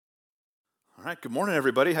All right, good morning,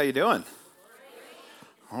 everybody. How you doing?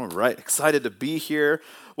 All right, excited to be here.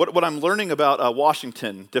 What I'm learning about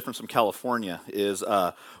Washington, different from California, is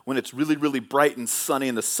when it's really, really bright and sunny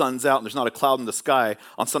and the sun's out and there's not a cloud in the sky,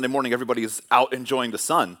 on Sunday morning everybody's out enjoying the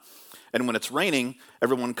sun. And when it's raining,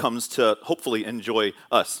 everyone comes to hopefully enjoy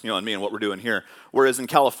us, and me and what we're doing here. Whereas in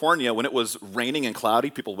California, when it was raining and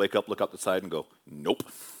cloudy, people wake up, look out the side and go, nope.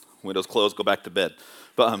 Windows closed, go back to bed.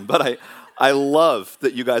 But I love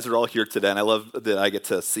that you guys are all here today, and I love that I get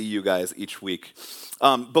to see you guys each week.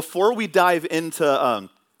 Before we dive into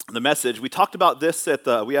the message, we talked about this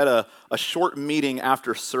we had a short meeting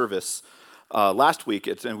after service last week,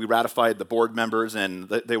 and we ratified the board members, and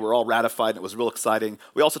they were all ratified, and it was real exciting.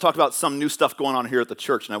 We also talked about some new stuff going on here at the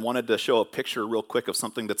church, and I wanted to show a picture real quick of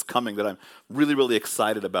something that's coming that I'm really, really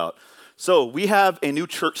excited about. So we have a new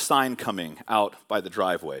church sign coming out by the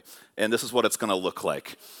driveway, and this is what it's going to look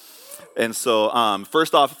like. And so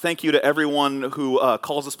first off, thank you to everyone who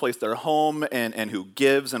calls this place their home and who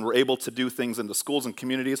gives, and we're able to do things in the schools and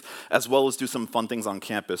communities, as well as do some fun things on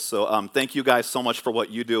campus. So thank you guys so much for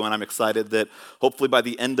what you do, and I'm excited that hopefully by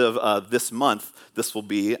the end of this month, this will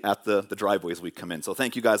be at the driveways we come in. So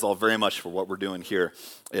thank you guys all very much for what we're doing here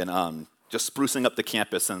in just sprucing up the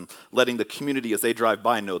campus and letting the community as they drive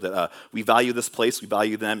by know that we value this place, we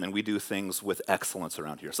value them, and we do things with excellence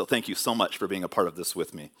around here. So thank you so much for being a part of this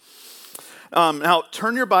with me. Now,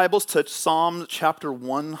 turn your Bibles to Psalm chapter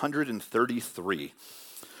 133.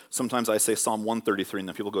 Sometimes I say Psalm 133, and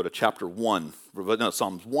then people go to chapter 1. But no,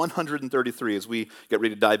 Psalm 133 as we get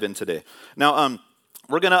ready to dive in today. Now,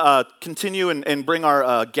 we're going to continue and bring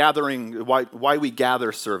our gathering, why we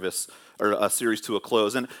gather service, or a series to a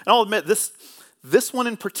close. And I'll admit, this one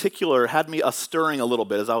in particular had me stirring a little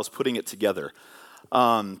bit as I was putting it together.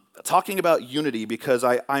 Talking about unity, because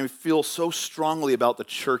I feel so strongly about the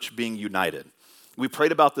church being united. We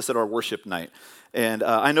prayed about this at our worship night. And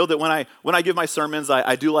I know that when I give my sermons,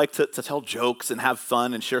 I do like to tell jokes and have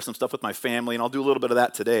fun and share some stuff with my family, and I'll do a little bit of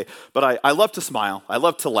that today. But I love to smile. I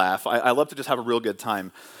love to laugh. I love to just have a real good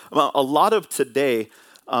time. A lot of today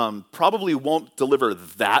probably won't deliver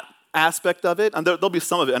that aspect of it, and there'll be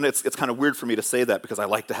some of it, and it's kind of weird for me to say that because I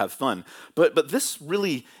like to have fun. But this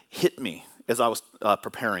really hit me as I was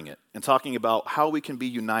preparing it and talking about how we can be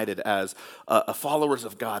united as followers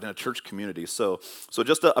of God in a church community. So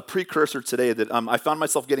just a precursor today that I found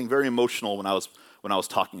myself getting very emotional when I was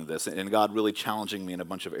talking this, and God really challenging me in a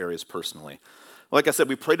bunch of areas personally. Like I said,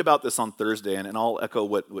 we prayed about this on Thursday, and I'll echo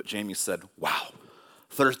what Jamie said. Wow,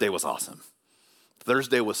 Thursday was awesome.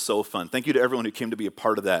 Thursday was so fun. Thank you to everyone who came to be a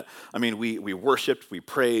part of that. I mean, we worshiped, we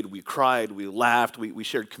prayed, we cried, we laughed, we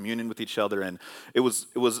shared communion with each other, and it was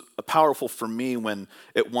powerful for me when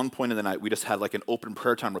at one point in the night we just had like an open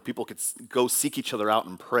prayer time where people could go seek each other out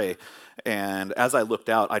and pray. And as I looked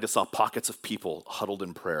out, I just saw pockets of people huddled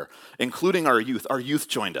in prayer, including our youth. Our youth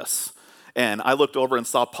joined us. And I looked over and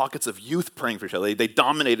saw pockets of youth praying for each other. They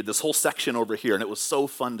dominated this whole section over here, and it was so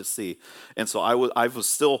fun to see. And so I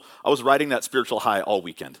was riding that spiritual high all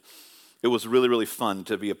weekend. It was really, really fun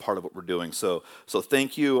to be a part of what we're doing. So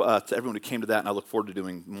thank you to everyone who came to that, and I look forward to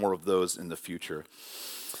doing more of those in the future.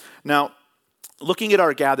 Now, looking at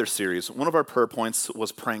our Gather series, one of our prayer points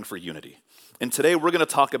was praying for unity. And today we're going to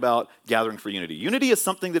talk about gathering for unity. Unity is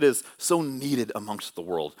something that is so needed amongst the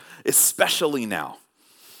world, especially now.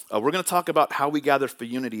 We're going to talk about how we gather for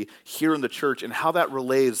unity here in the church and how that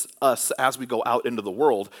relays us as we go out into the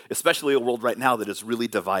world, especially a world right now that is really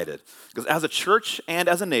divided. Because as a church and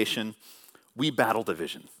as a nation, we battle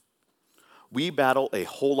division. We battle a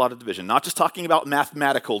whole lot of division, not just talking about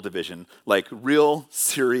mathematical division, like real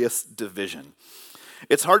serious division.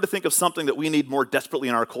 It's hard to think of something that we need more desperately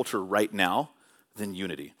in our culture right now than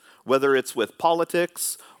unity. Whether it's with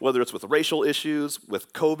politics, whether it's with racial issues,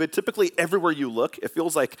 with COVID, typically everywhere you look, it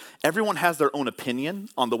feels like everyone has their own opinion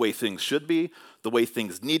on the way things should be, the way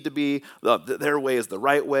things need to be, their way is the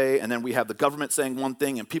right way, and then we have the government saying one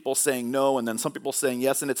thing and people saying no, and then some people saying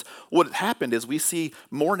yes, and what happened is we see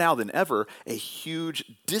more now than ever a huge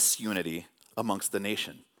disunity amongst the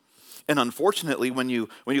nation. And unfortunately, when you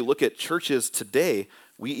look at churches today,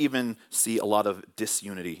 we even see a lot of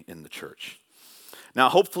disunity in the church. Now,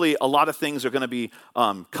 hopefully, a lot of things are going to be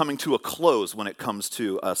coming to a close when it comes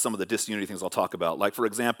to some of the disunity things I'll talk about. Like, for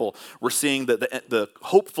example, we're seeing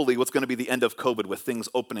hopefully what's going to be the end of COVID with things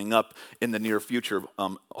opening up in the near future,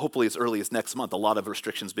 hopefully as early as next month, a lot of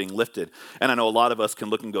restrictions being lifted. And I know a lot of us can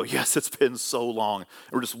look and go, yes, it's been so long.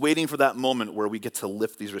 We're just waiting for that moment where we get to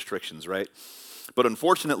lift these restrictions, right? But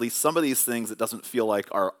unfortunately, some of these things it doesn't feel like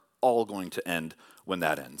are all going to end when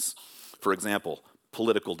that ends. For example,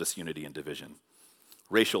 political disunity and division.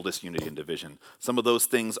 racial disunity and division. Some of those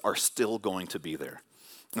things are still going to be there.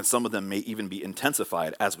 And some of them may even be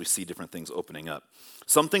intensified as we see different things opening up.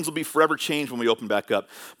 Some things will be forever changed when we open back up.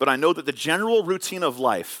 But I know that the general routine of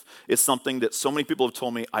life is something that so many people have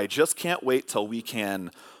told me, I just can't wait till we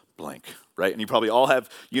can blank, right? And you probably all have,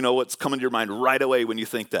 what's coming to your mind right away when you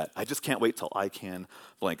think that. I just can't wait till I can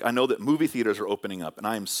blank. I know that movie theaters are opening up, and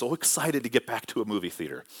I am so excited to get back to a movie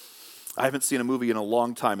theater. I haven't seen a movie in a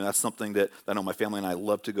long time, and that's something that I know my family and I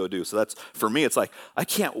love to go do. So that's, for me, it's like, I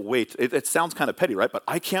can't wait. It sounds kind of petty, right? But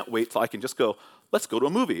I can't wait till I can just go, let's go to a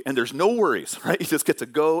movie. And there's no worries, right? You just get to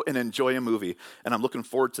go and enjoy a movie. And I'm looking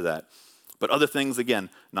forward to that. But other things, again,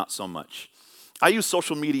 not so much. I use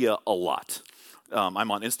social media a lot.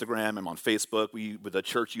 I'm on Instagram, I'm on Facebook. The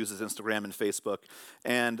church uses Instagram and Facebook.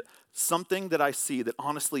 And something that I see that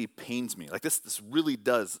honestly pains me, like this really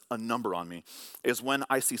does a number on me, is when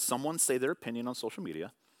I see someone say their opinion on social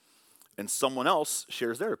media and someone else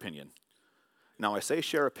shares their opinion. Now, I say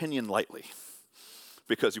share opinion lightly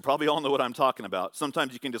because you probably all know what I'm talking about.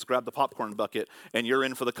 Sometimes you can just grab the popcorn bucket and you're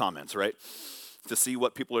in for the comments, right? To see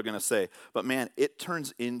what people are going to say. But man, it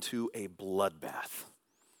turns into a bloodbath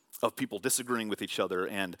of people disagreeing with each other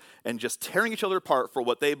and just tearing each other apart for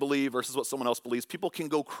what they believe versus what someone else believes. People can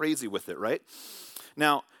go crazy with it, right?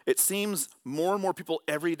 Now, it seems more and more people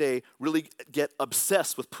every day really get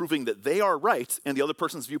obsessed with proving that they are right and the other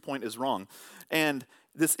person's viewpoint is wrong. And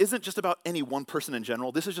this isn't just about any one person in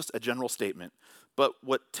general. This is just a general statement. But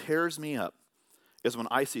what tears me up is when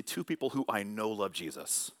I see two people who I know love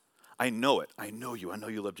Jesus. I know it. I know you. I know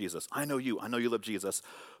you love Jesus. I know you. I know you love Jesus.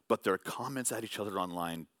 But their comments at each other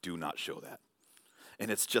online do not show that. And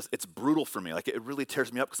it's brutal for me. Like, it really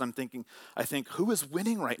tears me up because I think, who is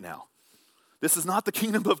winning right now? This is not the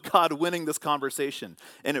kingdom of God winning this conversation.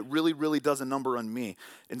 And it really, really does a number on me.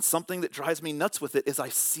 And something that drives me nuts with it is I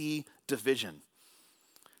see division.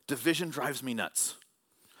 Division drives me nuts.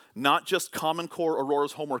 Not just Common Core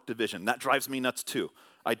Aurora's homework division. That drives me nuts too.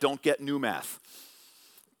 I don't get new math.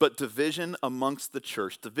 But division amongst the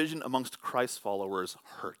church, division amongst Christ followers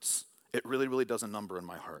hurts. It really, really does a number in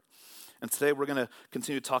my heart. And today we're going to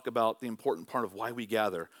continue to talk about the important part of why we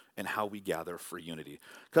gather and how we gather for unity.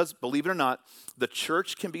 Because believe it or not, the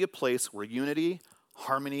church can be a place where unity,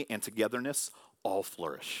 harmony, and togetherness all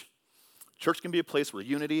flourish. Church can be a place where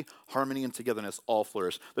unity, harmony, and togetherness all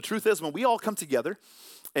flourish. The truth is, when we all come together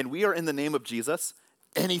and we are in the name of Jesus,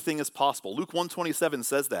 anything is possible. Luke 1:27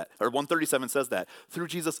 says that, or 1:37 says that. Through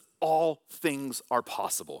Jesus, all things are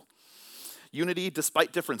possible. Unity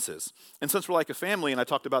despite differences. And since we're like a family, and I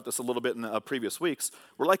talked about this a little bit in previous weeks,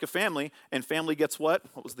 we're like a family, and family gets what?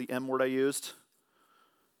 What was the M word I used?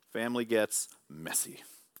 Family gets messy.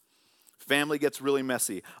 Family gets really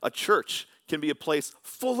messy. A church can be a place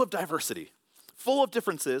full of diversity, full of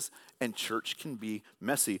differences, and church can be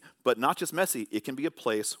messy. But not just messy, it can be a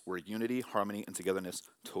place where unity, harmony, and togetherness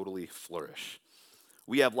totally flourish.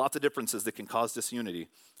 We have lots of differences that can cause disunity,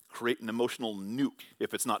 create an emotional nuke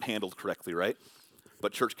if it's not handled correctly, right?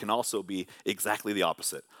 But church can also be exactly the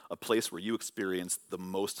opposite, a place where you experience the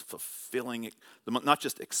most fulfilling, not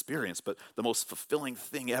just experience, but the most fulfilling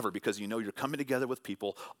thing ever, because you know you're coming together with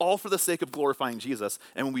people, all for the sake of glorifying Jesus.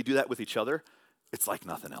 And when we do that with each other, it's like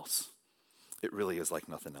nothing else. It really is like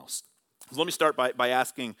nothing else. So let me start by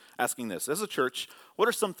asking this. As a church, what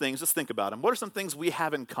are some things, let's think about them, what are some things we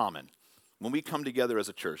have in common when we come together as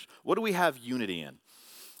a church? What do we have unity in?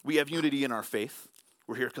 We have unity in our faith.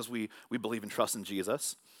 We're here because we believe and trust in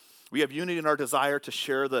Jesus. We have unity in our desire to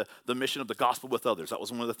share the mission of the gospel with others. That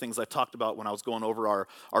was one of the things I talked about when I was going over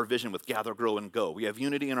our vision with Gather, Grow, and Go. We have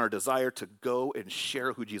unity in our desire to go and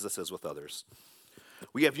share who Jesus is with others.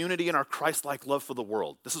 We have unity in our Christ-like love for the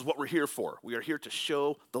world. This is what we're here for. We are here to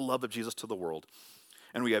show the love of Jesus to the world.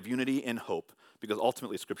 And we have unity in hope, because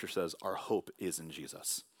ultimately Scripture says our hope is in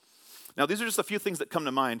Jesus. Now, these are just a few things that come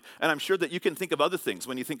to mind, and I'm sure that you can think of other things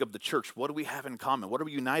when you think of the church. What do we have in common? What are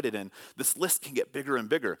we united in? This list can get bigger and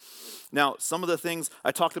bigger. Now, some of the things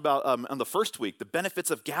I talked about on the first week, the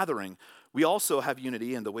benefits of gathering, we also have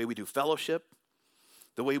unity in the way we do fellowship,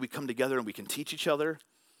 the way we come together and we can teach each other,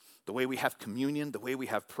 the way we have communion, the way we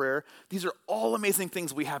have prayer. These are all amazing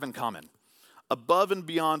things we have in common. Above and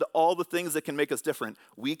beyond all the things that can make us different,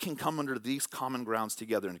 we can come under these common grounds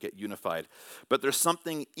together and get unified. But there's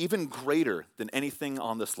something even greater than anything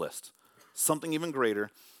on this list. Something even greater,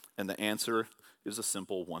 and the answer is a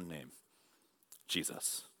simple one name: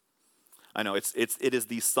 Jesus. I know, it is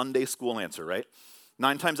the Sunday school answer, right?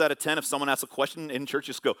 9 times out of 10, if someone asks a question in church,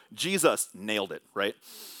 just go, Jesus, nailed it, right?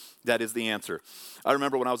 That is the answer. I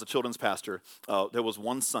remember when I was a children's pastor, there was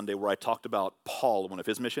one Sunday where I talked about Paul, one of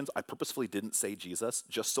his missions. I purposefully didn't say Jesus,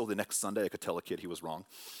 just so the next Sunday I could tell a kid he was wrong.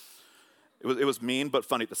 It was mean, but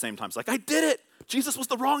funny at the same time. It's like, I did it! Jesus was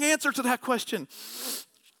the wrong answer to that question.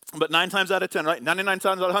 But 9 times out of 10, right? 99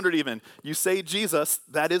 times out of 100 even, you say Jesus,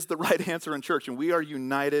 that is the right answer in church, and we are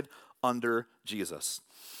united under Jesus.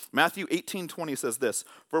 Matthew 18:20 says this,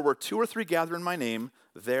 "For where 2 or 3 gather in my name,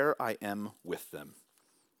 there I am with them."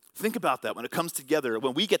 Think about that when it comes together,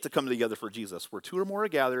 when we get to come together for Jesus, where 2 or more are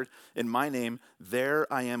gathered in my name,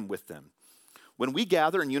 there I am with them. When we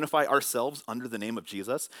gather and unify ourselves under the name of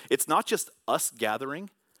Jesus, it's not just us gathering,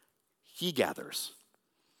 he gathers.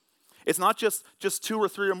 It's not just 2 or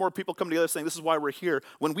 3 or more people come together saying, this is why we're here.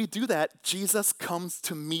 When we do that, Jesus comes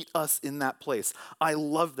to meet us in that place. I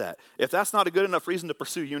love that. If that's not a good enough reason to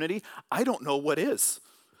pursue unity, I don't know what is.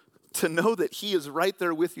 To know that he is right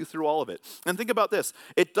there with you through all of it. And think about this.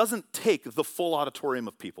 It doesn't take the full auditorium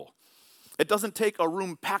of people. It doesn't take a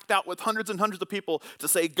room packed out with hundreds and hundreds of people to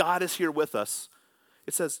say God is here with us.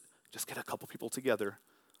 It says, just get a couple people together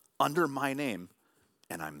under my name,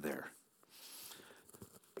 and I'm there.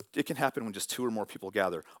 It can happen when just 2 or more people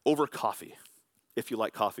gather over coffee. If you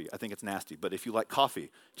like coffee, I think it's nasty, but if you like coffee,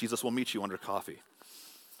 Jesus will meet you under coffee.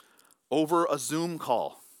 Over a Zoom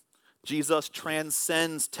call, Jesus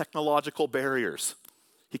transcends technological barriers.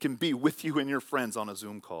 He can be with you and your friends on a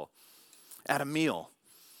Zoom call. At a meal,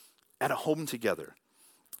 at a home together,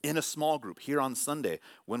 in a small group here on Sunday.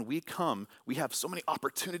 When we come, we have so many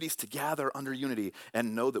opportunities to gather under unity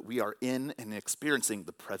and know that we are in and experiencing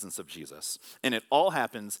the presence of Jesus. And it all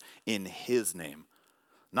happens in his name.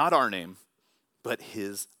 Not our name, but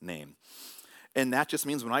his name. And that just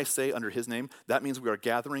means when I say under his name, that means we are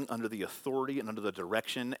gathering under the authority and under the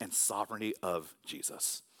direction and sovereignty of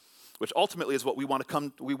Jesus, which ultimately is what we want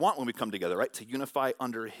when we come together, right? To unify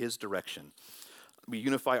under his direction. We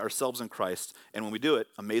unify ourselves in Christ, and when we do it,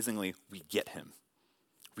 amazingly, we get him.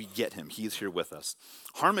 We get him. He's here with us.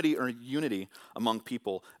 Harmony or unity among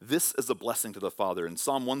people, this is a blessing to the Father. In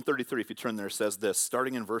Psalm 133, if you turn there, says this,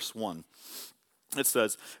 starting in verse 1. It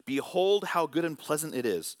says, "Behold how good and pleasant it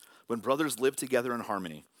is when brothers live together in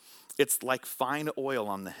harmony. It's like fine oil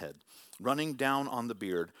on the head, running down on the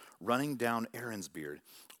beard, running down Aaron's beard,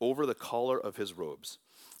 over the collar of his robes.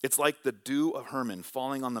 It's like the dew of Hermon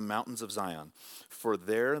falling on the mountains of Zion, for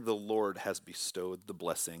there the Lord has bestowed the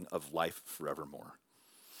blessing of life forevermore."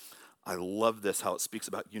 I love this, how it speaks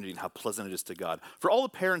about unity and how pleasant it is to God. For all the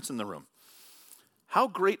parents in the room, how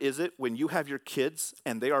great is it when you have your kids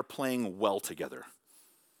and they are playing well together?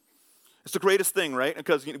 It's the greatest thing, right?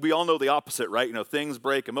 Because we all know the opposite, right? Things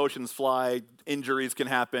break, emotions fly, injuries can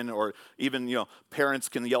happen, or even, parents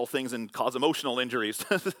can yell things and cause emotional injuries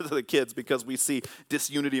to the kids because we see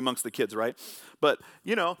disunity amongst the kids, right? But,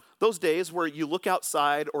 those days where you look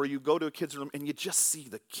outside or you go to a kid's room and you just see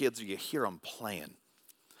the kids or you hear them playing.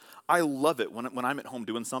 I love it when I'm at home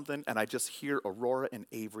doing something and I just hear Aurora and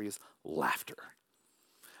Avery's laughter.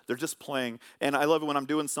 They're just playing, and I love it when I'm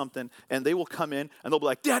doing something, and they will come in, and they'll be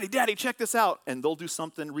like, Daddy, check this out, and they'll do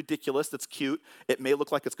something ridiculous that's cute. It may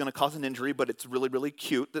look like it's going to cause an injury, but it's really, really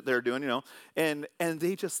cute that they're doing, and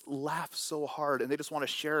they just laugh so hard, and they just want to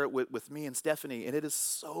share it with me and Stephanie, and it is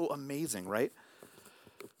so amazing, right?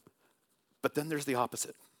 But then there's the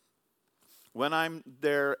opposite. When I'm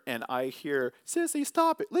there and I hear, "Sissy,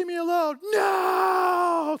 stop it, leave me alone,"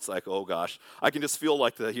 no! It's like, oh gosh, I can just feel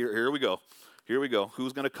like here we go. Here we go.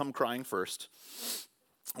 Who's going to come crying first?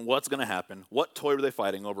 What's going to happen? What toy were they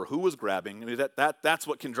fighting over? Who was grabbing? I mean, that's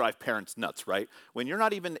what can drive parents nuts, right? When you're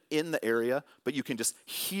not even in the area, but you can just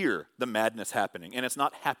hear the madness happening. And it's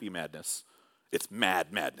not happy madness. It's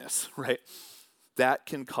mad madness, right? That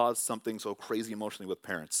can cause something so crazy emotionally with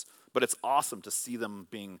parents. But it's awesome to see them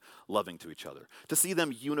being loving to each other, to see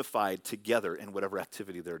them unified together in whatever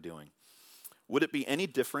activity they're doing. Would it be any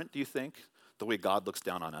different, do you think, the way God looks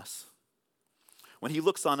down on us? When he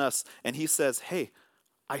looks on us and he says, "Hey,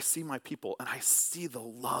 I see my people and I see the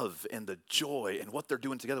love and the joy and what they're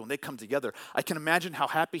doing together when they come together," I can imagine how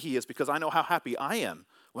happy he is because I know how happy I am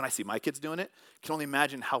when I see my kids doing it. I can only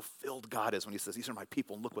imagine how filled God is when he says, "These are my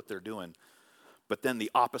people and look what they're doing." But then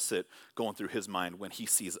the opposite going through his mind when he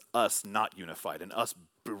sees us not unified and us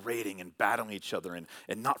berating and battling each other and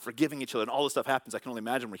not forgiving each other and all this stuff happens. I can only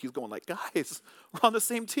imagine where he's going like, "Guys, we're on the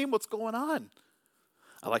same team. What's going on?"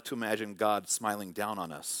 I like to imagine God smiling down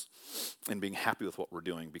on us and being happy with what we're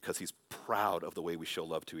doing because he's proud of the way we show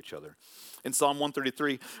love to each other. In Psalm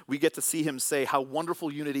 133, we get to see him say how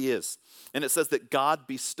wonderful unity is. And it says that God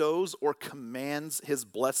bestows or commands his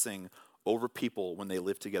blessing over people when they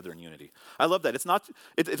live together in unity. I love that.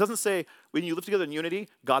 It doesn't say when you live together in unity,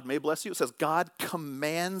 God may bless you. It says God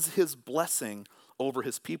commands his blessing over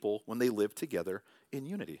his people when they live together in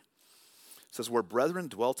unity. It says, where brethren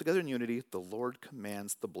dwell together in unity, the Lord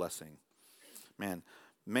commands the blessing.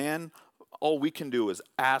 Man, all we can do is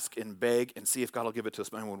ask and beg and see if God will give it to us.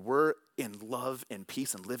 But when we're in love and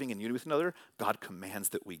peace and living in unity with another, God commands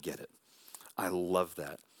that we get it. I love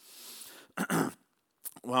that.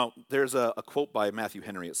 Well, there's a quote by Matthew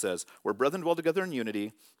Henry. It says, where brethren dwell together in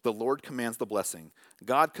unity, the Lord commands the blessing.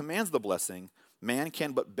 God commands the blessing. Man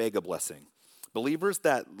can but beg a blessing. Believers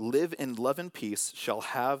that live in love and peace shall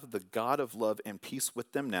have the God of love and peace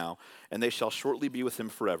with them now, and they shall shortly be with him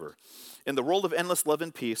forever. In the world of endless love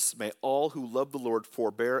and peace, may all who love the Lord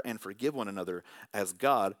forbear and forgive one another, as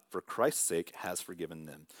God, for Christ's sake, has forgiven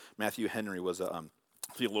them. Matthew Henry was a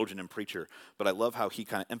theologian and preacher, but I love how he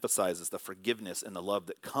kind of emphasizes the forgiveness and the love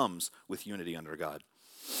that comes with unity under God.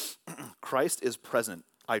 Christ is present,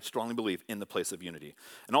 I strongly believe, in the place of unity.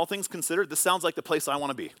 And all things considered, this sounds like the place I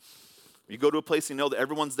want to be. You go to a place, you know that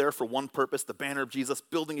everyone's there for one purpose, the banner of Jesus,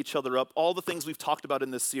 building each other up, all the things we've talked about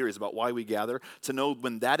in this series about why we gather, to know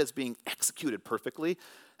when that is being executed perfectly,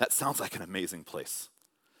 that sounds like an amazing place.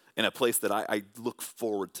 And a place that I look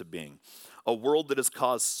forward to being. A world that has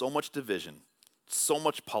caused so much division, so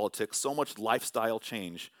much politics, so much lifestyle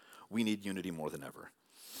change, we need unity more than ever.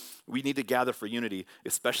 We need to gather for unity,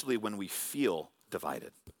 especially when we feel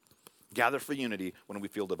divided. Gather for unity when we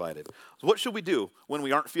feel divided. So what should we do when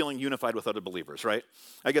we aren't feeling unified with other believers, right?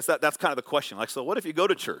 I guess that's kind of the question. Like, so what if you go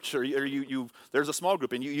to church or you there's a small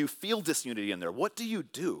group and you feel disunity in there? What do you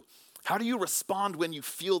do? How do you respond when you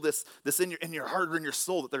feel this in your heart or in your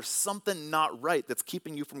soul that there's something not right that's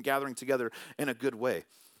keeping you from gathering together in a good way?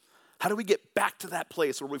 How do we get back to that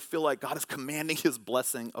place where we feel like God is commanding his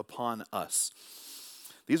blessing upon us?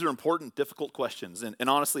 These are important, difficult questions. And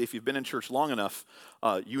honestly, if you've been in church long enough,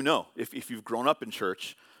 you know, if you've grown up in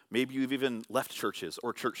church, maybe you've even left churches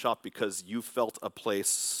or church shop because you felt a place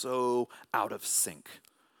so out of sync.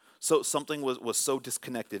 So something was so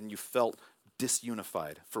disconnected and you felt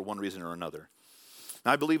disunified for one reason or another.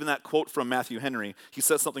 Now, I believe in that quote from Matthew Henry. He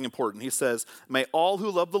says something important. He says, may all who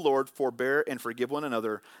love the Lord forbear and forgive one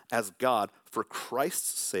another as God, for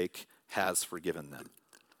Christ's sake, has forgiven them.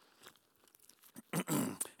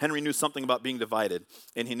 Henry knew something about being divided,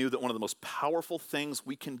 and he knew that one of the most powerful things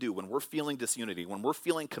we can do when we're feeling disunity, when we're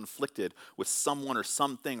feeling conflicted with someone or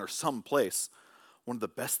something or some place, one of the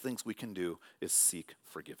best things we can do is seek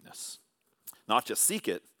forgiveness. Not just seek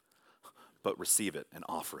it, but receive it and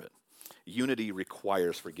offer it. Unity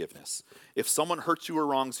requires forgiveness. If someone hurts you or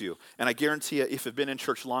wrongs you, and I guarantee you, if you've been in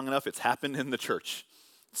church long enough, it's happened in the church.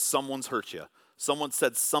 Someone's hurt you. Someone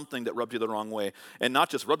said something that rubbed you the wrong way. And not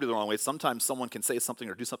just rubbed you the wrong way, sometimes someone can say something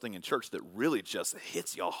or do something in church that really just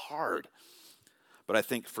hits you hard. But I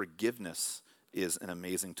think forgiveness is an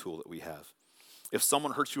amazing tool that we have. If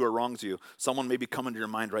someone hurts you or wrongs you, someone may be coming to your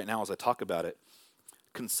mind right now as I talk about it.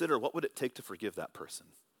 Consider, what would it take to forgive that person?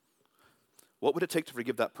 What would it take to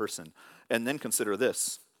forgive that person? And then consider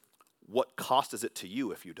this. What cost is it to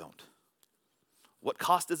you if you don't? What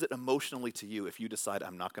cost is it emotionally to you if you decide,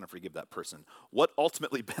 I'm not going to forgive that person? What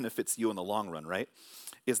ultimately benefits you in the long run, right?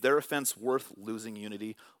 Is their offense worth losing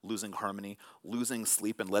unity, losing harmony, losing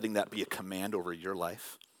sleep, and letting that be a command over your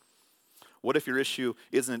life? What if your issue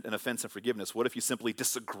isn't an offense and forgiveness? What if you simply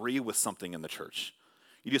disagree with something in the church?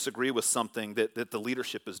 You disagree with something that the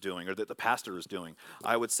leadership is doing or that the pastor is doing.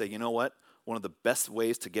 I would say, you know what? One of the best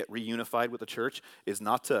ways to get reunified with the church is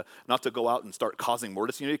not to go out and start causing more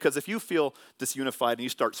disunity. Because if you feel disunified and you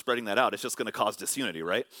start spreading that out, it's just going to cause disunity,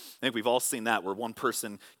 right? I think we've all seen that where one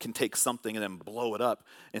person can take something and then blow it up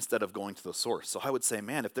instead of going to the source. So I would say,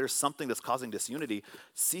 man, if there's something that's causing disunity,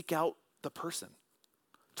 seek out the person.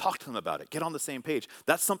 Talk to them about it. Get on the same page.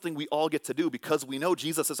 That's something we all get to do because we know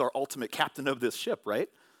Jesus is our ultimate captain of this ship, right?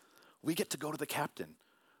 We get to go to the captain.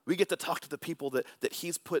 We get to talk to the people that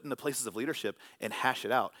he's put in the places of leadership and hash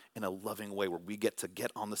it out in a loving way where we get to get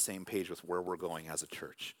on the same page with where we're going as a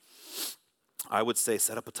church. I would say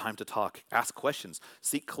set up a time to talk, ask questions,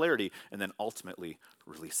 seek clarity, and then ultimately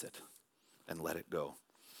release it and let it go.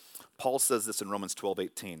 Paul says this in Romans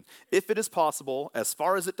 12:18. If it is possible, as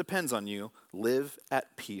far as it depends on you, live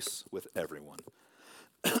at peace with everyone.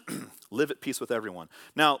 Live at peace with everyone.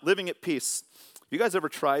 Now, living at peace, you guys ever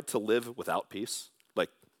tried to live without peace? Like,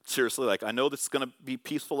 seriously, like, I know this is going to be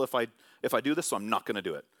peaceful if I do this, so I'm not going to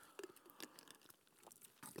do it.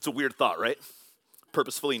 It's a weird thought, right?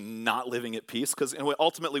 purposefully not living at peace, because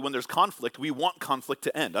ultimately when there's conflict, we want conflict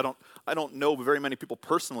to end. I don't know very many people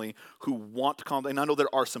personally who want conflict, and I know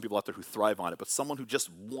there are some people out there who thrive on it, but someone who just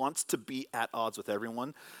wants to be at odds with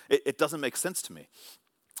everyone, it doesn't make sense to me.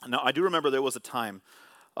 Now, I do remember there was a time,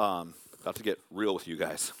 about to get real with you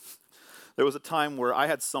guys, there was a time where I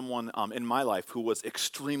had someone in my life who was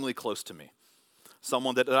extremely close to me.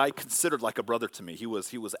 Someone that I considered like a brother to me. He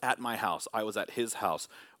was at my house. I was at his house.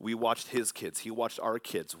 We watched his kids. He watched our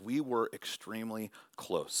kids. We were extremely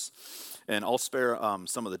close. And I'll spare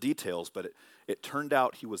some of the details, but it turned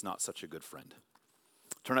out he was not such a good friend.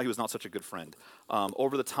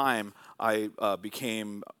 Over the time, I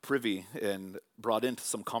became privy and brought into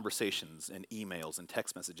some conversations and emails and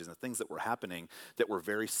text messages and things that were happening that were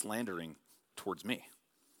very slandering towards me.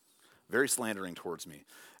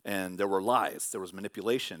 And there were lies, there was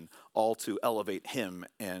manipulation, all to elevate him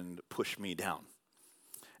and push me down.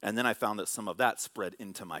 And then I found that some of that spread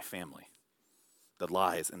into my family, the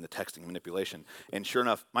lies and the texting manipulation. And sure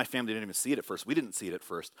enough, my family didn't even see it at first. We didn't see it at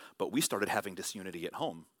first, but we started having disunity at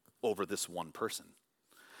home over this one person.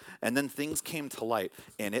 And then things came to light,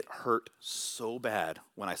 and it hurt so bad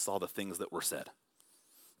when I saw the things that were said.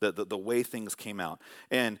 The way things came out.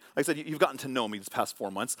 And like I said, you've gotten to know me these past 4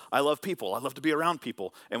 months. I love people. I love to be around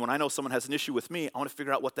people. And when I know someone has an issue with me, I want to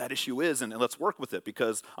figure out what that issue is, and let's work with it,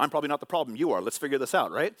 because I'm probably not the problem, you are. Let's figure this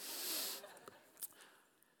out, right?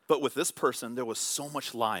 But with this person, there was so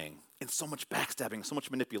much lying and so much backstabbing, so much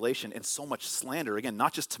manipulation, and so much slander. Again,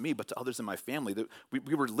 not just to me, but to others in my family. That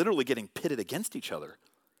we were literally getting pitted against each other.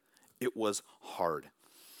 It was hard.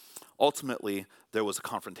 Ultimately, there was a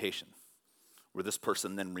confrontation where this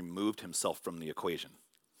person then removed himself from the equation.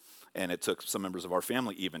 And it took some members of our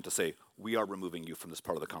family even to say, we are removing you from this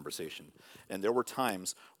part of the conversation. And there were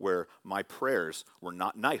times where my prayers were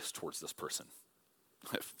not nice towards this person.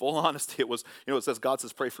 Full honesty, it was, it says God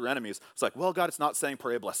says pray for your enemies. It's like, well, God, it's not saying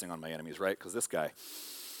pray a blessing on my enemies, right? Because this guy,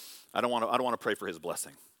 I don't want to pray for his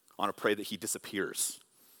blessing. I want to pray that he disappears.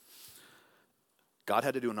 God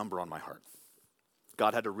had to do a number on my heart.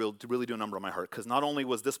 God had to really do a number on my heart, because not only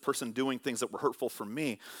was this person doing things that were hurtful for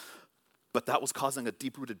me, but that was causing a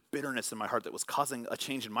deep-rooted bitterness in my heart that was causing a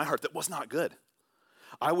change in my heart that was not good.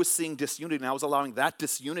 I was seeing disunity, and I was allowing that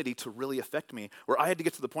disunity to really affect me, where I had to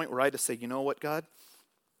get to the point where I had to say, you know what, God?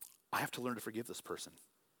 I have to learn to forgive this person.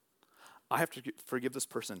 I have to forgive this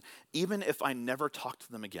person, even if I never talk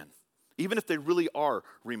to them again. Even if they really are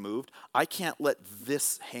removed, I can't let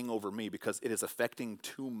this hang over me, because it is affecting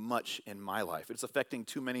too much in my life. It's affecting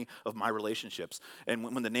too many of my relationships. And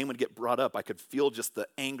when the name would get brought up, I could feel just the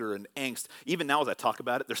anger and angst. Even now as I talk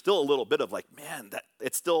about it, there's still a little bit of like, man, that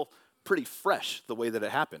it's still pretty fresh the way that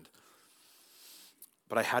it happened.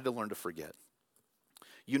 But I had to learn to forget.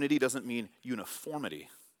 Unity doesn't mean uniformity,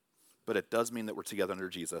 but it does mean that we're together under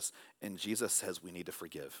Jesus. And Jesus says we need to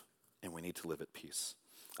forgive and we need to live at peace.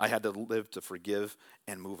 I had to live to forgive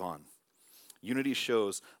and move on. Unity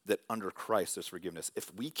shows that under Christ there's forgiveness.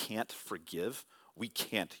 If we can't forgive, we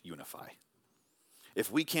can't unify. If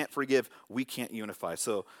we can't forgive, we can't unify.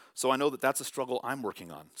 So I know that that's a struggle I'm working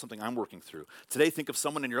on, something I'm working through. Today, think of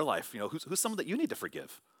someone in your life, who's someone that you need to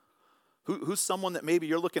forgive. Who's someone that maybe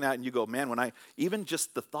you're looking at and you go, man, even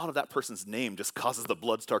just the thought of that person's name just causes the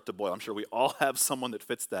blood start to boil. I'm sure we all have someone that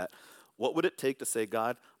fits that. What would it take to say,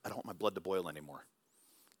 God, I don't want my blood to boil anymore.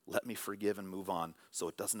 Let me forgive and move on so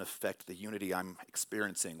it doesn't affect the unity I'm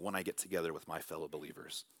experiencing when I get together with my fellow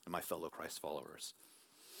believers and my fellow Christ followers.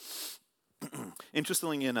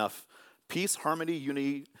 Interestingly enough, peace, harmony,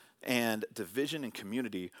 unity, and division and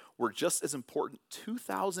community were just as important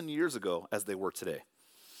 2,000 years ago as they were today.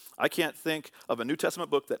 I can't think of a New Testament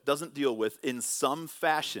book that doesn't deal with, in some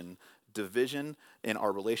fashion, division in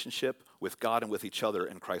our relationship with God and with each other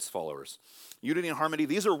and Christ followers. Unity and harmony,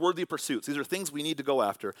 these are worthy pursuits. These are things we need to go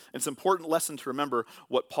after. And it's an important lesson to remember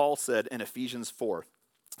what Paul said in Ephesians 4.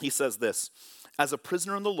 He says this, as a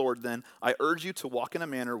prisoner in the Lord, then, I urge you to walk in a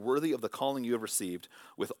manner worthy of the calling you have received,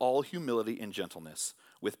 with all humility and gentleness,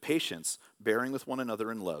 with patience, bearing with one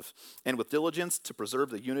another in love, and with diligence to preserve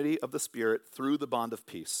the unity of the Spirit through the bond of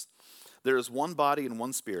peace. There is one body and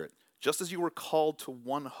one Spirit. Just as you were called to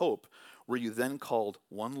one hope, were you then called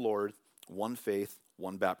one Lord, one faith,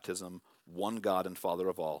 one baptism, one God and Father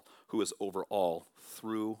of all, who is over all,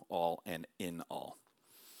 through all, and in all.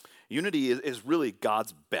 Unity is really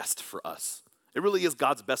God's best for us. It really is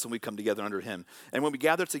God's best when we come together under him. And when we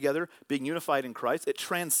gather together, being unified in Christ, it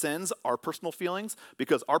transcends our personal feelings,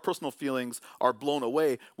 because our personal feelings are blown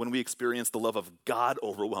away when we experience the love of God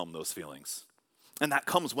overwhelm those feelings. And that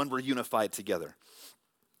comes when we're unified together.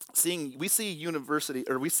 we see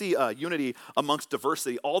unity amongst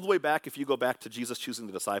diversity all the way back. If you go back to Jesus choosing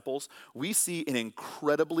the disciples, we see an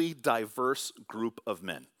incredibly diverse group of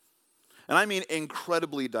men. And I mean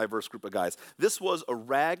incredibly diverse group of guys. This was a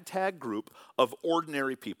ragtag group of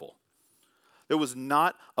ordinary people. There was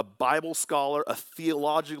not a Bible scholar, a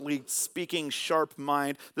theologically speaking sharp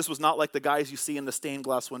mind. This was not like the guys you see in the stained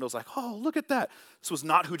glass windows like, oh, look at that. This was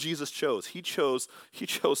not who Jesus chose. He chose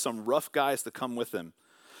some rough guys to come with him.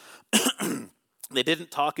 They didn't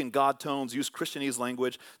talk in God tones, use Christianese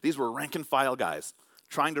language. These were rank and file guys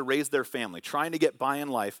trying to raise their family, trying to get by in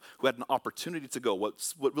life, who had an opportunity to go.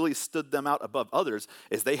 What really stood them out above others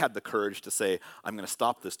is they had the courage to say, I'm going to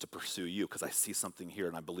stop this to pursue you because I see something here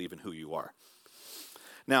and I believe in who you are.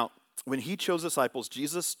 Now, when he chose disciples,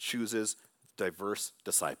 Jesus chooses diverse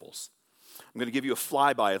disciples. I'm going to give you a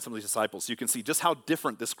flyby on some of these disciples so you can see just how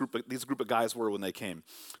different these group of guys were when they came.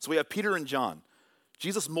 So we have Peter and John.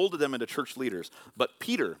 Jesus molded them into church leaders. But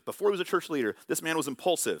Peter, before he was a church leader, this man was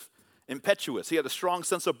impulsive, impetuous. He had a strong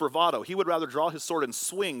sense of bravado. He would rather draw his sword and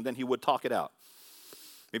swing than he would talk it out.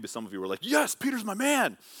 Maybe some of you were like, yes, Peter's my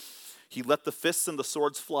man. He let the fists and the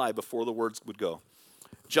swords fly before the words would go.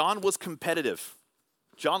 John was competitive.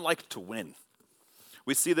 John liked to win.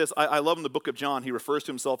 We see this, I love in the book of John, he refers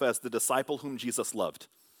to himself as the disciple whom Jesus loved.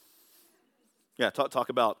 Yeah, talk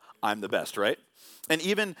about I'm the best, right? And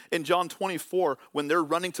even in John 24, when they're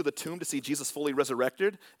running to the tomb to see Jesus fully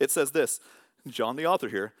resurrected, it says this, John the author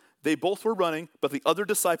here, they both were running, but the other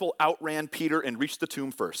disciple outran Peter and reached the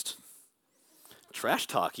tomb first. Trash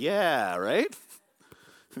talk, yeah, right?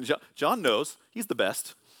 John knows he's the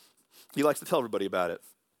best. He likes to tell everybody about it.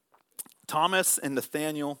 Thomas and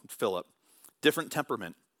Nathaniel and Philip, different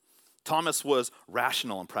temperament. Thomas was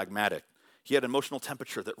rational and pragmatic. He had emotional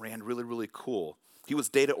temperature that ran really, really cool. He was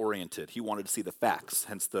data-oriented. He wanted to see the facts,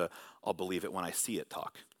 hence the I'll believe it when I see it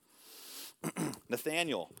talk.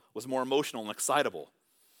 Nathaniel was more emotional and excitable.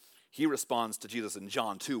 He responds to Jesus in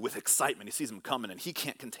John 2 with excitement. He sees him coming and he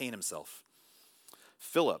can't contain himself.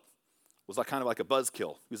 Philip was kind of like a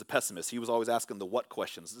buzzkill. He was a pessimist. He was always asking the what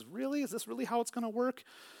questions. Is this really how it's going to work?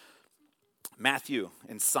 Matthew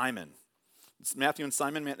and Simon,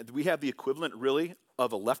 man, we have the equivalent really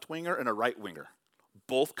of a left winger and a right winger,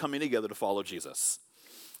 both coming together to follow Jesus.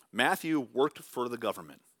 Matthew worked for the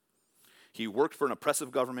government. He worked for an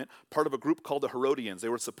oppressive government, part of a group called the Herodians. They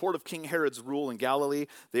were in support of King Herod's rule in Galilee.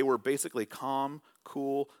 They were basically calm,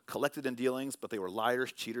 cool, collected in dealings, but they were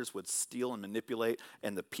liars, cheaters, would steal and manipulate,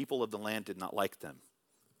 and the people of the land did not like them.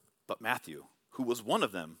 But Matthew, who was one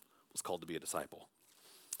of them, was called to be a disciple.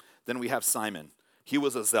 Then we have Simon. He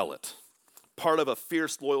was a zealot, part of a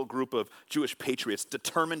fierce, loyal group of Jewish patriots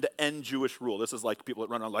determined to end Jewish rule. This is like people that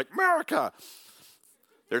run around like, America!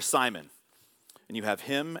 There's Simon. And you have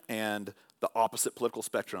him and the opposite political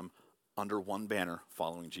spectrum under one banner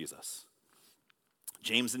following Jesus.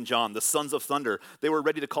 James and John, the sons of thunder, they were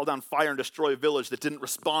ready to call down fire and destroy a village that didn't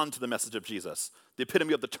respond to the message of Jesus. The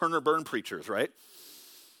epitome of the turn or burn preachers, right?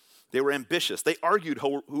 They were ambitious. They argued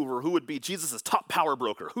who would be Jesus' top power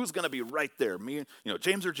broker. Who's going to be right there? Me,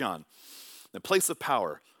 James or John? The place of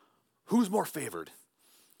power. Who's more favored?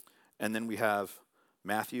 And then we have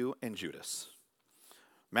Matthew and Judas.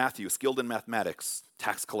 Matthew, skilled in mathematics,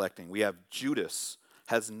 tax collecting. We have Judas,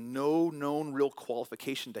 has no known real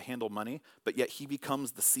qualification to handle money, but yet he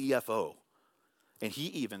becomes the CFO. And he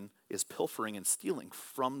even is pilfering and stealing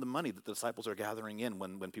from the money that the disciples are gathering in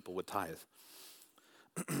when people would tithe.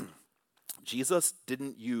 Jesus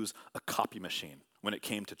didn't use a copy machine when it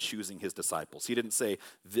came to choosing his disciples. He didn't say,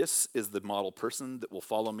 this is the model person that will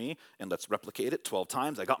follow me, and let's replicate it 12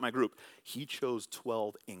 times. I got my group. He chose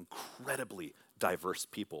 12 incredibly diverse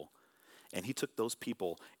people, and he took those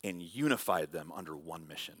people and unified them under one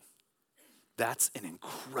mission. That's an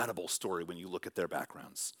incredible story when you look at their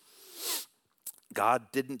backgrounds.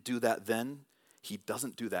 God didn't do that then. He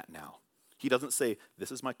doesn't do that now. He doesn't say,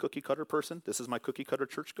 this is my cookie cutter person, this is my cookie cutter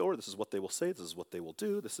churchgoer, this is what they will say, this is what they will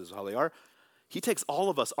do, this is how they are. He takes all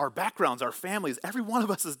of us, our backgrounds, our families, every one of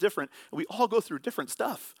us is different, and we all go through different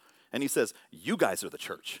stuff. And he says, you guys are the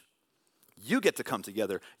church. You get to come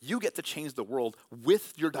together. You get to change the world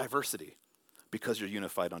with your diversity because you're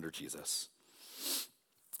unified under Jesus.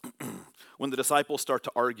 When the disciples start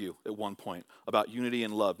to argue at one point about unity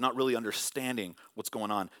and love, not really understanding what's going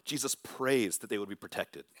on, Jesus prays that they would be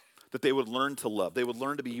protected, that they would learn to love, they would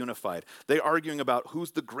learn to be unified. They're arguing about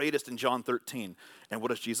who's the greatest in John 13. And what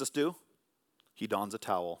does Jesus do? He dons a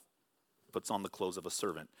towel, puts on the clothes of a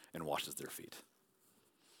servant, and washes their feet.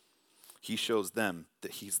 He shows them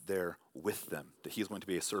that he's there with them, that he's going to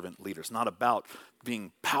be a servant leader. It's not about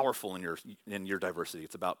being powerful in your diversity.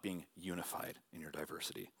 It's about being unified in your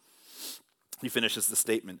diversity. He finishes the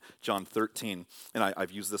statement, John 13, and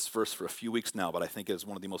I've used this verse for a few weeks now, but I think it is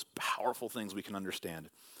one of the most powerful things we can understand.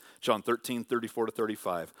 John 13, 34 to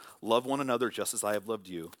 35. Love one another just as I have loved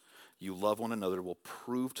you. You love one another will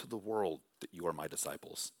prove to the world that you are my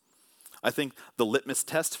disciples. I think the litmus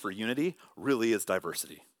test for unity really is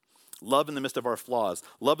diversity. Love in the midst of our flaws,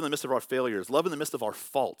 love in the midst of our failures, love in the midst of our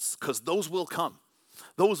faults, because those will come.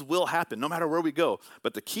 Those will happen no matter where we go.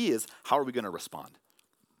 But the key is, how are we going to respond?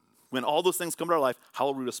 When all those things come to our life, how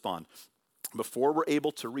will we respond? Before we're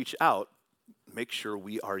able to reach out, make sure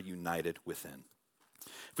we are united within.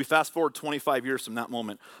 If we fast forward 25 years from that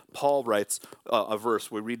moment, Paul writes a verse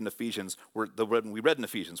we read in Ephesians, where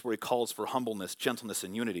he calls for humbleness, gentleness,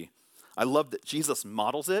 and unity. I love that Jesus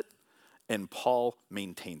models it and Paul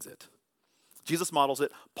maintains it. Jesus models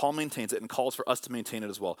it, Paul maintains it, and calls for us to maintain it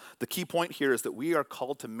as well. The key point here is that we are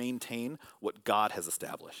called to maintain what God has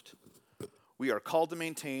established. We are called to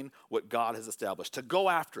maintain what God has established, to go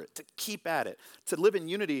after it, to keep at it, to live in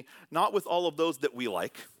unity, not with all of those that we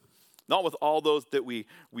like, not with all those that we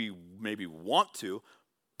maybe want to,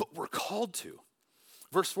 but we're called to.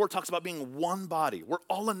 Verse 4 talks about being one body. We're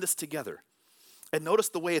all in this together. And notice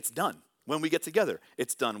the way it's done when we get together.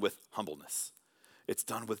 It's done with humbleness. It's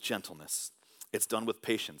done with gentleness. It's done with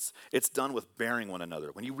patience. It's done with bearing one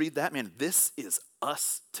another. When you read that, man, this is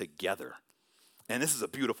us together. And this is a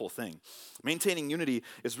beautiful thing. Maintaining unity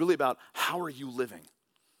is really about how are you living?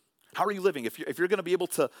 How are you living? If you're going to be able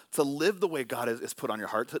to live the way God has put on your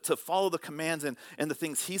heart, to follow the commands and the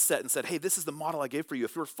things he set and said, hey, this is the model I gave for you.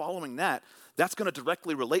 If you're following that, that's going to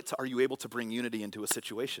directly relate to, are you able to bring unity into a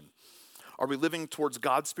situation? Are we living towards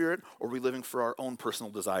God's spirit, or are we living for our own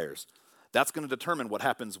personal desires? That's going to determine what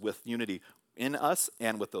happens with unity in us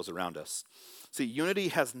and with those around us. See, unity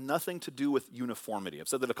has nothing to do with uniformity. I've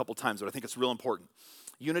said that a couple times, but I think it's real important.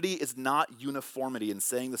 Unity is not uniformity in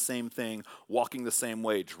saying the same thing, walking the same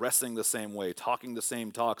way, dressing the same way, talking the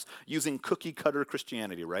same talks, using cookie-cutter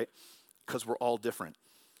Christianity, right? Because we're all different.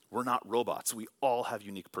 We're not robots. We all have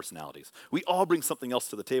unique personalities. We all bring something else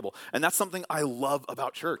to the table, and that's something I love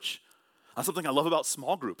about church. That's something I love about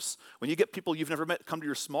small groups. When you get people you've never met come to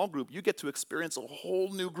your small group, you get to experience a whole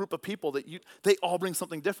new group of people that they all bring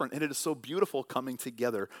something different, and it is so beautiful coming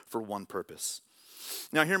together for one purpose.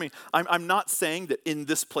 Now hear me, I'm not saying that in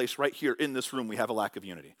this place right here, in this room, we have a lack of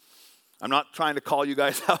unity. I'm not trying to call you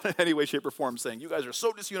guys out in any way, shape, or form, saying you guys are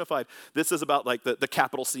so disunified. This is about like the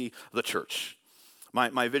capital C, the church.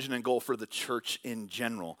 My vision and goal for the church in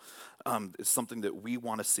general is something that we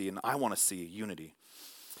want to see, and I want to see unity.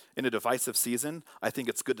 In a divisive season, I think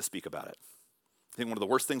it's good to speak about it. I think one of the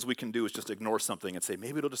worst things we can do is just ignore something and say,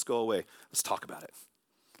 maybe it'll just go away. Let's talk about it.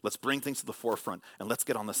 Let's bring things to the forefront, and let's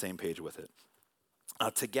get on the same page with it.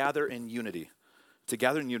 To gather in unity. To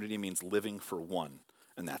gather in unity means living for one,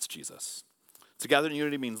 and that's Jesus. To gather in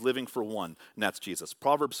unity means living for one, and that's Jesus.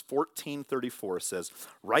 Proverbs 14:34 says,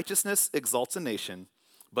 righteousness exalts a nation,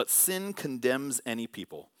 but sin condemns any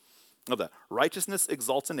people. Of that. Righteousness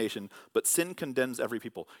exalts a nation, but sin condemns every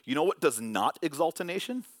people. You know what does not exalt a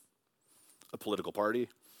nation? A political party,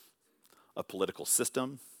 a political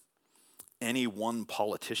system, any one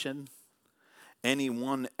politician, any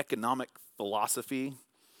one economic philosophy,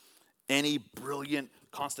 any brilliant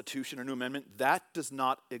constitution or new amendment. That does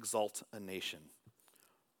not exalt a nation.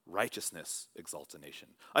 Righteousness exalts a nation.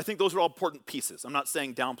 I think those are all important pieces. I'm not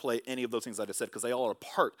saying downplay any of those things I just said, because they all are a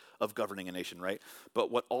part of governing a nation, right?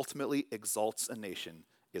 But what ultimately exalts a nation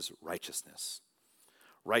is righteousness.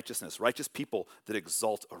 Righteousness, righteous people that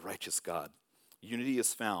exalt a righteous God. Unity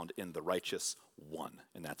is found in the righteous one,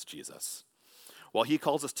 and that's Jesus. While he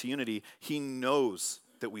calls us to unity, he knows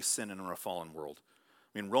that we sin in a fallen world.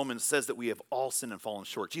 I mean, Romans says that we have all sinned and fallen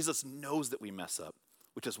short. Jesus knows that we mess up.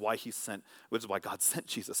 Which is why God sent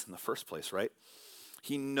Jesus in the first place, right?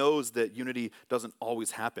 He knows that unity doesn't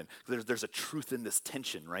always happen. There's a truth in this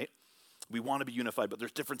tension, right? We want to be unified, but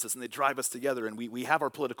there's differences, and they drive us together, and we have our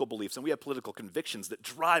political beliefs, and we have political convictions that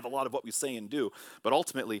drive a lot of what we say and do, but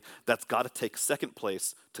ultimately, that's got to take second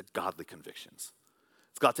place to godly convictions.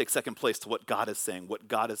 It's got to take second place to what God is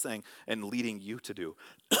saying and leading you to do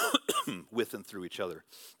with and through each other.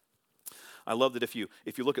 I love that if you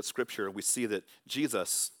look at Scripture, we see that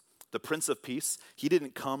Jesus, the Prince of Peace, he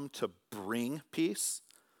didn't come to bring peace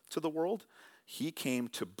to the world. He came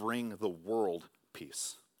to bring the world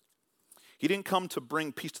peace. He didn't come to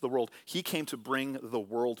bring peace to the world. He came to bring the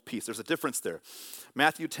world peace. There's a difference there.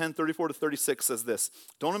 Matthew 10:34-36 says this,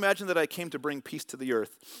 "Don't imagine that I came to bring peace to the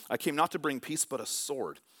earth. I came not to bring peace, but a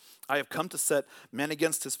sword. I have come to set man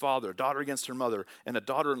against his father, daughter against her mother, and a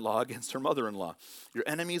daughter-in-law against her mother-in-law. Your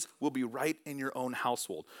enemies will be right in your own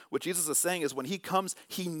household." What Jesus is saying is when he comes,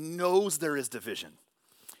 he knows there is division.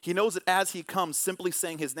 He knows that as he comes, simply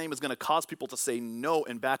saying his name is going to cause people to say no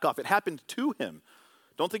and back off. It happened to him.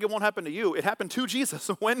 Don't think it won't happen to you. It happened to Jesus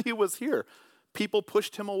when he was here. People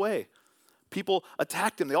pushed him away. People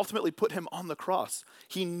attacked him. They ultimately put him on the cross.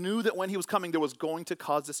 He knew that when he was coming, there was going to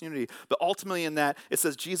cause disunity. But ultimately in that, it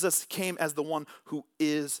says Jesus came as the one who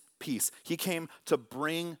is peace. He came to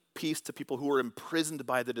bring peace to people who were imprisoned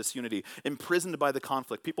by the disunity, imprisoned by the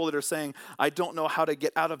conflict. People that are saying, I don't know how to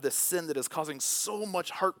get out of this sin that is causing so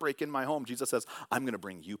much heartbreak in my home. Jesus says, I'm going to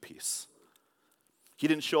bring you peace. He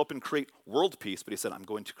didn't show up and create world peace, but he said, I'm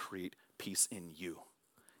going to create peace in you,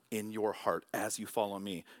 in your heart. As you follow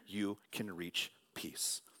me, you can reach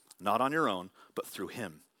peace. Not on your own, but through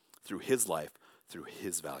him, through his life, through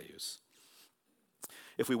his values.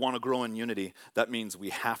 If we want to grow in unity, that means we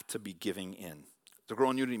have to be giving in. To grow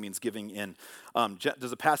in unity means giving in.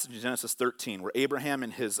 There's a passage in Genesis 13 where Abraham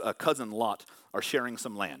and his cousin Lot are sharing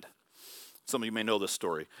some land. Some of you may know this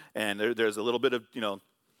story. And there's a little bit of,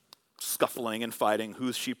 scuffling and fighting,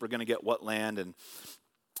 whose sheep are going to get what land. And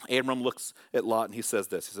Abram looks at Lot and he says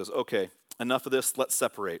this. He says, okay, enough of this, let's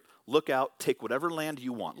separate. Look out, take whatever land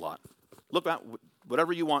you want, Lot. Look out,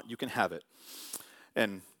 whatever you want, you can have it.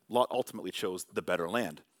 And Lot ultimately chose the better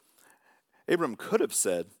land. Abram could have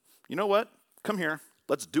said, you know what, come here,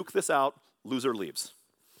 let's duke this out, loser leaves.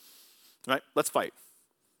 Right, let's fight.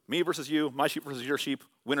 Me versus you, my sheep versus your sheep,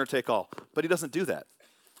 winner take all. But he doesn't do that.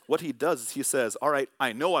 What he does is he says, all right,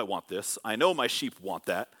 I know I want this. I know my sheep want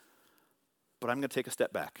that. But I'm going to take a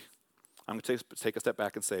step back. I'm going to take a step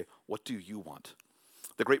back and say, what do you want?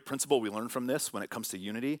 The great principle we learn from this when it comes to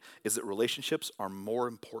unity is that relationships are more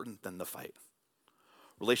important than the fight.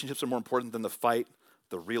 Relationships are more important than the fight,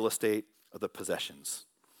 the real estate, or the possessions.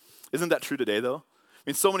 Isn't that true today, though? I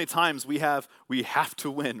mean, so many times we have to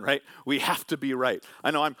win, right? We have to be right. I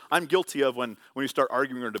know I'm guilty of when you start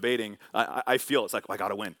arguing or debating, I feel it's like, I got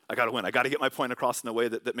to win. I got to get my point across in a way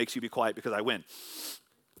that makes you be quiet because I win.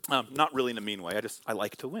 Not really in a mean way. I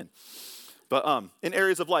like to win. But in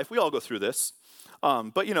areas of life, we all go through this.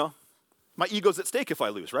 But my ego's at stake if I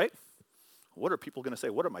lose, right? What are people going to say?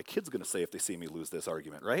 What are my kids going to say if they see me lose this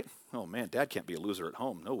argument, right? Oh man, dad can't be a loser at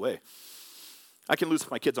home. No way. I can lose if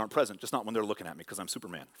my kids aren't present, just not when they're looking at me because I'm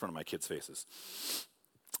Superman in front of my kids' faces.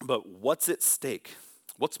 But what's at stake?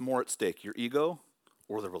 What's more at stake, your ego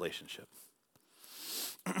or the relationship?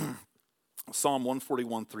 Psalm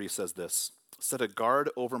 141:3 says this, set a guard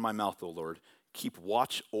over my mouth, O Lord. Keep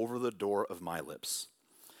watch over the door of my lips.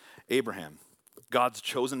 Abraham, God's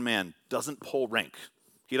chosen man, doesn't pull rank.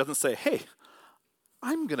 He doesn't say, hey,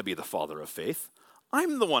 I'm going to be the father of faith.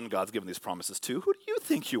 I'm the one God's given these promises to. Who do you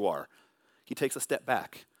think you are? He takes a step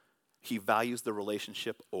back. He values the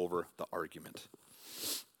relationship over the argument.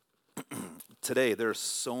 Today, there are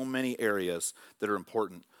so many areas that are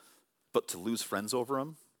important, but to lose friends over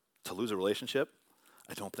them, to lose a relationship,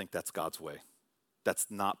 I don't think that's God's way. That's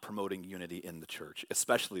not promoting unity in the church,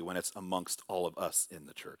 especially when it's amongst all of us in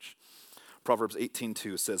the church. Proverbs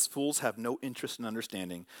 18:2 says, fools have no interest in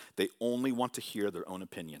understanding. They only want to hear their own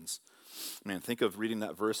opinions. Man, think of reading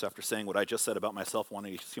that verse after saying what I just said about myself,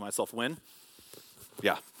 wanting to see myself win.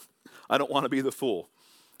 Yeah, I don't want to be the fool.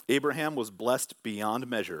 Abraham was blessed beyond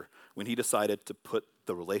measure when he decided to put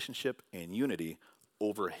the relationship and unity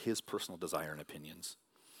over his personal desire and opinions.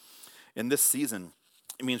 In this season,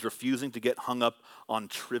 it means refusing to get hung up on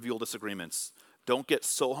trivial disagreements. Don't get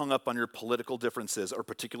so hung up on your political differences or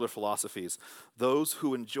particular philosophies. Those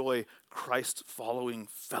who enjoy Christ-following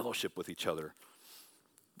fellowship with each other,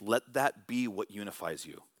 let that be what unifies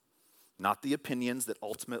you. Not the opinions that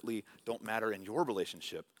ultimately don't matter in your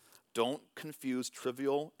relationship. Don't confuse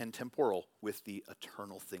trivial and temporal with the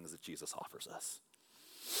eternal things that Jesus offers us.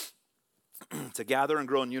 To gather and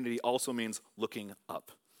grow in unity also means looking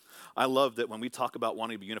up. I love that when we talk about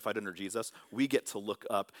wanting to be unified under Jesus, we get to look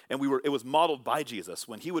up. And it was modeled by Jesus.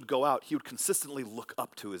 When he would go out, he would consistently look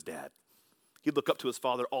up to his dad. He'd look up to his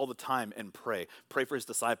Father all the time and pray. Pray for his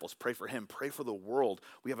disciples. Pray for him. Pray for the world.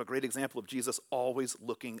 We have a great example of Jesus always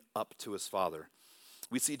looking up to his Father.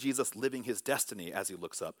 We see Jesus living his destiny as he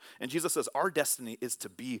looks up. And Jesus says our destiny is to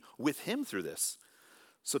be with him through this.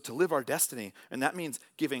 So to live our destiny, and that means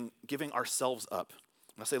giving ourselves up.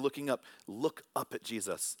 When I say looking up, look up at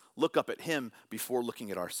Jesus. Look up at him before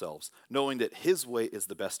looking at ourselves, knowing that his way is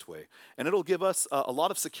the best way. And it'll give us a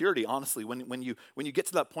lot of security, honestly, when you get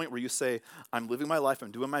to that point where you say, I'm living my life,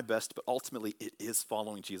 I'm doing my best, but ultimately it is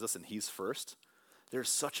following Jesus and he's first. There's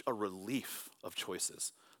such a relief of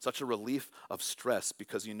choices, such a relief of stress,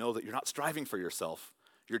 because you know that you're not striving for yourself.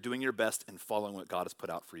 You're doing your best and following what God has put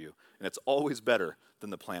out for you. And it's always better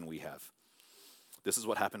than the plan we have. This is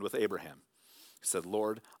what happened with Abraham. He said,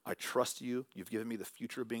 Lord, I trust you. You've given me the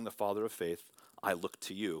future of being the father of faith. I look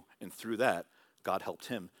to you. And through that, God helped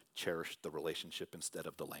him cherish the relationship instead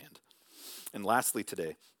of the land. And lastly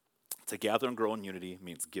today, to gather and grow in unity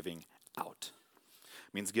means giving out.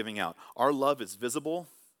 It means giving out. Our love is visible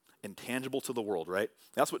and tangible to the world, right?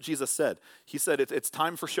 That's what Jesus said. He said it's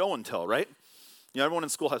time for show and tell, right? You know, everyone in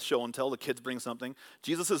school has show and tell. The kids bring something.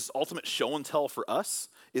 Jesus' ultimate show and tell for us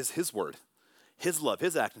is his word. His love,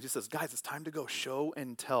 his actions. He says, guys, it's time to go show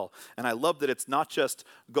and tell. And I love that it's not just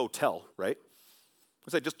go tell, right? We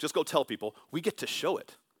say, just go tell people. We get to show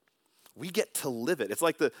it. We get to live it. It's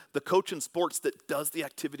like the coach in sports that does the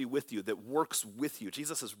activity with you, that works with you.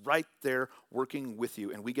 Jesus is right there working with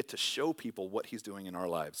you, and we get to show people what he's doing in our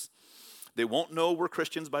lives. They won't know we're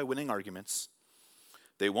Christians by winning arguments.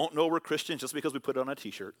 They won't know we're Christians just because we put it on a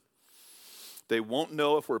t-shirt. They won't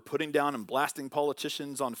know if we're putting down and blasting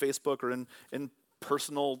politicians on Facebook or in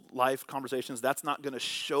personal life conversations. That's not going to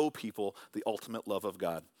show people the ultimate love of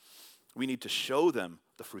God. We need to show them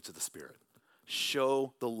the fruits of the Spirit.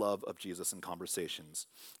 Show the love of Jesus in conversations.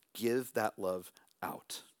 Give that love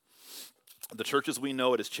out. The church as we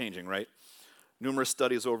know it is changing, right? Numerous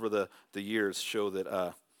studies over the years show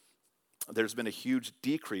that there's been a huge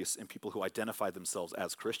decrease in people who identify themselves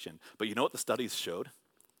as Christian. But you know what the studies showed?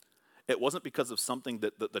 It wasn't because of something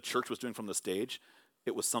that the church was doing from the stage.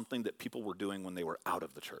 It was something that people were doing when they were out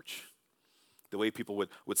of the church. The way people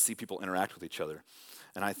would see people interact with each other.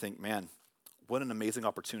 And I think, man, what an amazing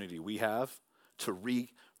opportunity we have to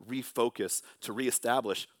refocus, to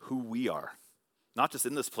reestablish who we are. Not just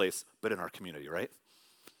in this place, but in our community, right?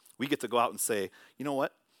 We get to go out and say, you know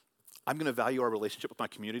what? I'm going to value our relationship with my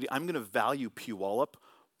community. I'm going to value Puyallup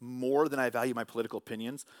more than I value my political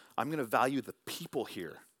opinions. I'm going to value the people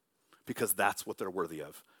here, because that's what they're worthy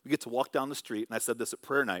of. We get to walk down the street, and I said this at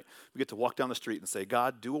prayer night, we get to walk down the street and say,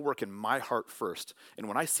 God, do a work in my heart first. And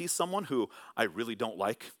when I see someone who I really don't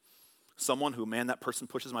like, someone who, man, that person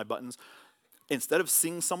pushes my buttons, instead of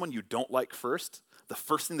seeing someone you don't like first, the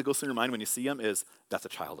first thing that goes through your mind when you see them is, that's a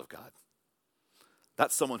child of God.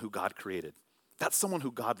 That's someone who God created. That's someone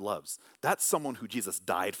who God loves. That's someone who Jesus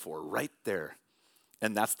died for right there.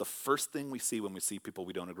 And that's the first thing we see when we see people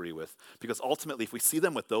we don't agree with. Because ultimately, if we see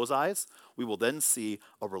them with those eyes, we will then see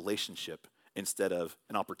a relationship instead of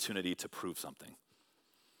an opportunity to prove something.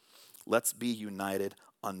 Let's be united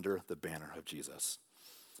under the banner of Jesus.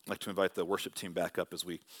 I'd like to invite the worship team back up as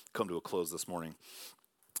we come to a close this morning.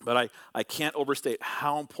 But I can't overstate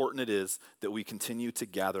how important it is that we continue to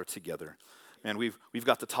gather together. And we've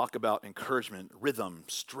got to talk about encouragement, rhythm,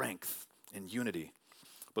 strength, and unity.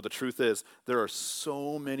 But the truth is, there are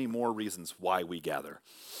so many more reasons why we gather.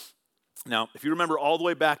 Now, if you remember all the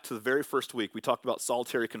way back to the very first week, we talked about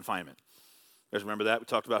solitary confinement. You guys remember that? We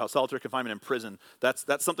talked about how solitary confinement in prison, that's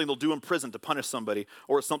something they'll do in prison to punish somebody,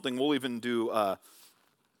 or it's something we'll even do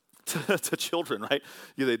to children, right?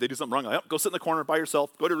 They do something wrong, like, oh, go sit in the corner by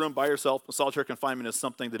yourself, go to your room by yourself. Solitary confinement is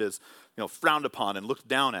something that is frowned upon and looked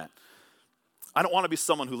down at. I don't want to be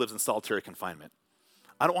someone who lives in solitary confinement.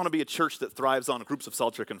 I don't want to be a church that thrives on groups of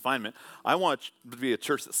solitary confinement. I want to be a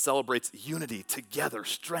church that celebrates unity together,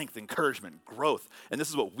 strength, encouragement, growth. And this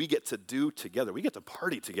is what we get to do together. We get to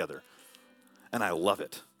party together. And I love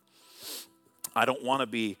it. I don't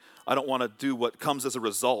want to do what comes as a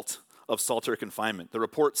result of solitary confinement. The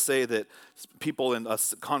reports say that people in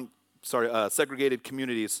segregated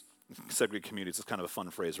communities is kind of a fun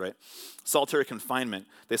phrase, right? Solitary confinement,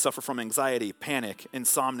 they suffer from anxiety, panic,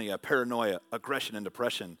 insomnia, paranoia, aggression, and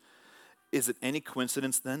depression. Is it any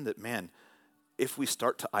coincidence then that, man, if we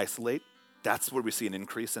start to isolate, that's where we see an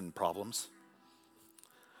increase in problems?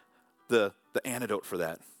 The antidote for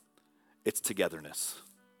that, it's togetherness.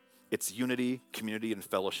 It's unity, community, and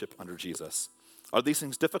fellowship under Jesus. Are these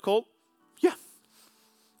things difficult? Yeah.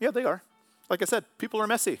 Yeah, they are. Like I said, people are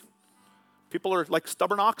messy. People are like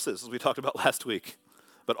stubborn oxes, as we talked about last week.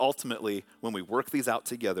 But ultimately, when we work these out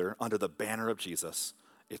together under the banner of Jesus,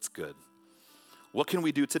 it's good. What can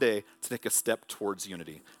we do today to take a step towards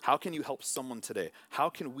unity? How can you help someone today? How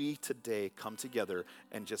can we today come together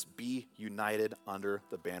and just be united under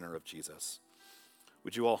the banner of Jesus?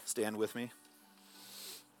 Would you all stand with me?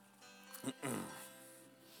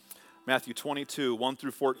 Matthew 22, 1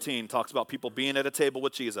 through 14 talks about people being at a table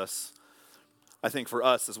with Jesus. I think for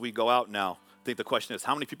us, as we go out now, I think the question is,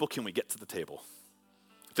 how many people can we get to the table?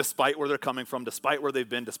 Despite where they're coming from, despite where they've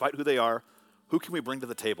been, despite who they are, who can we bring to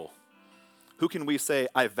the table? Who can we say,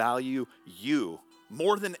 I value you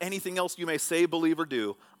more than anything else you may say, believe, or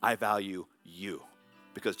do? I value you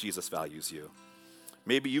because Jesus values you.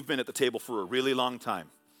 Maybe you've been at the table for a really long time.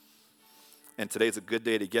 And today's a good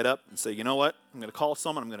day to get up and say, you know what? I'm going to call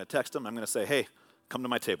someone. I'm going to text them. I'm going to say, hey, come to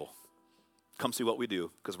my table. Come see what we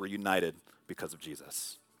do because we're united because of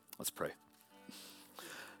Jesus. Let's pray.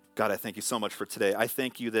 God, I thank you so much for today. I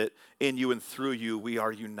thank you that in you and through you, we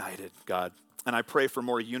are united, God. And I pray for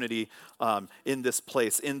more unity in this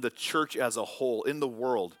place, in the church as a whole, in the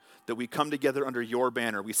world, that we come together under your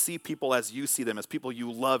banner. We see people as you see them, as people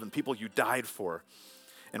you love and people you died for.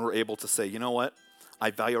 And we're able to say, you know what? I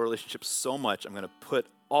value our relationship so much, I'm going to put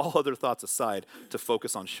all other thoughts aside to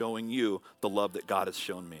focus on showing you the love that God has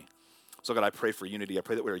shown me. So God, I pray for unity. I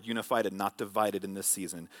pray that we are unified and not divided in this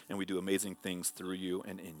season, and we do amazing things through you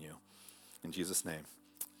and in you. In Jesus' name,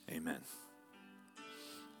 amen.